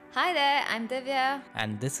Hi there, I'm Divya,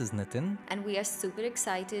 And this is Nitin. and we are super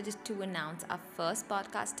excited to announce our first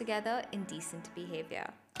podcast together, Indecent Behaviour.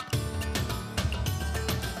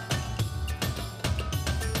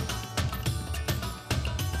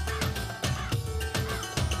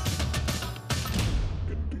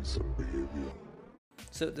 Indecent behavior.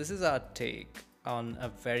 So, this is our take on a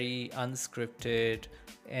very unscripted,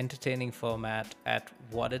 entertaining format at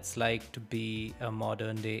what it's like to be a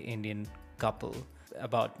modern day Indian couple,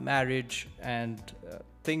 about marriage and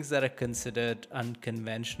things that are considered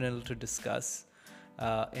unconventional to discuss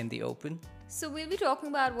in the open. So, we'll be talking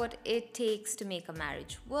about what it takes to make a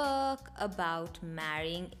marriage work, about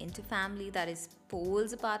marrying into family that is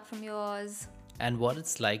poles apart from yours. And what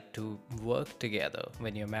it's like to work together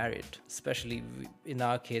when you're married. Especially in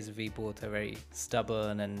our case, we both are very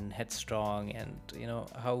stubborn and headstrong, and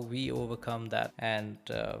how we overcome that and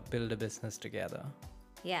build a business together.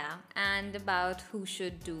 Yeah, and about who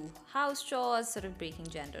should do house chores, sort of breaking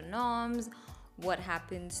gender norms, what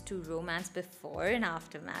happens to romance before and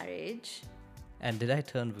after marriage. And did I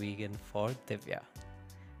turn vegan for Divya?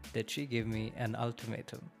 Did she give me an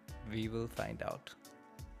ultimatum? We will find out.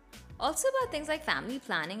 Also, about things like family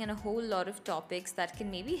planning and a whole lot of topics that can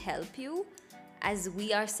maybe help you as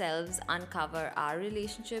we ourselves uncover our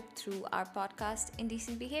relationship through our podcast,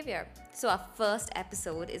 Indecent Behavior. So, our first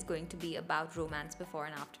episode is going to be about romance before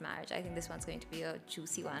and after marriage. I think this one's going to be a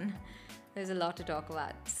juicy one. There's a lot to talk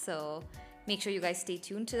about. So, make sure you guys stay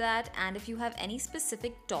tuned to that. And if you have any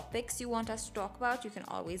specific topics you want us to talk about, you can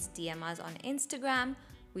always DM us on Instagram.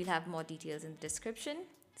 We'll have more details in the description.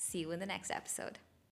 See you in the next episode.